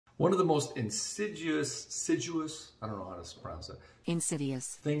One of the most insidious, I don't know how to pronounce it.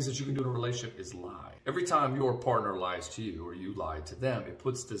 Insidious. Things that you can do in a relationship is lie. Every time your partner lies to you or you lie to them, it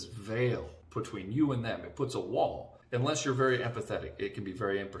puts this veil between you and them. It puts a wall. Unless you're very empathetic, it can be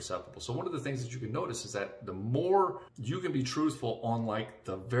very imperceptible. So one of the things that you can notice is that the more you can be truthful on like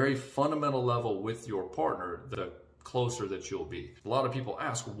the very fundamental level with your partner, the closer that you'll be. A lot of people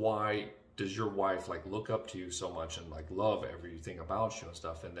ask, why does your wife like look up to you so much and like love everything about you and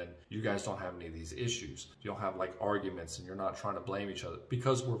stuff, and then you guys don't have any of these issues? You don't have like arguments and you're not trying to blame each other,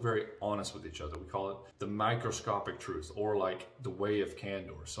 because we're very honest with each other. We call it the microscopic truth, or like the way of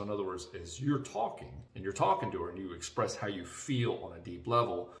candor. So in other words, as you're talking to her and you express how you feel on a deep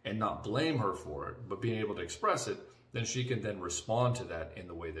level and not blame her for it, but being able to express it, then she can then respond to that in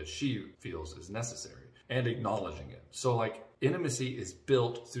the way that she feels is necessary, and acknowledging it. So like intimacy is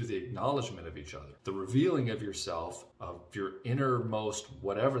built through the acknowledgement of each other, the revealing of yourself, of your innermost,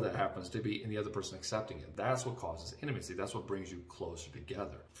 whatever that happens to be, and the other person accepting it. That's what causes intimacy. That's what brings you closer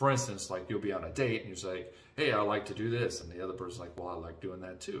together. For instance, like you'll be on a date and you say, hey, I like to do this. And the other person's like, well, I like doing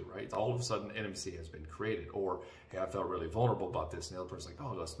that too, right? All of a sudden intimacy has been created. Or, hey, I felt really vulnerable about this. And the other person's like,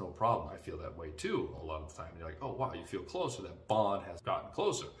 oh, that's no problem. I feel that way too a lot of the time. And you're like, oh, wow, you feel closer. That bond has gotten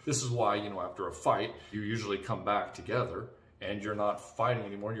closer. This is why, after a fight, you usually come back together and you're not fighting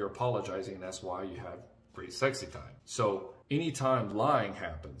anymore. You're apologizing. And that's why you have great sexy time. So anytime lying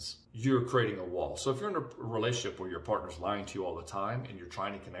happens, you're creating a wall. So if you're in a relationship where your partner's lying to you all the time and you're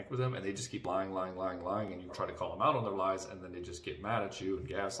trying to connect with them and they just keep lying, and you try to call them out on their lies, and then they just get mad at you and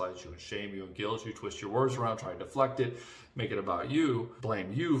gaslight you and shame you and guilt you, twist your words around, try to deflect it, make it about you,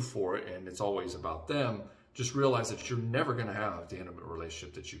 blame you for it, and it's always about them, just realize that you're never going to have the intimate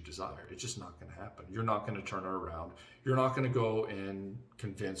relationship that you desire. It's just not going to happen. You're not going to turn her around. You're not going to go and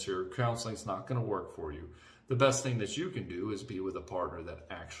convince her. Counseling's not going to work for you. The best thing that you can do is be with a partner that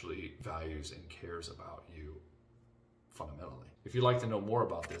actually values and cares about you fundamentally. If you'd like to know more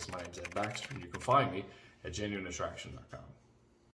about this, my name's Ed Baxter, and you can find me at genuineattraction.com.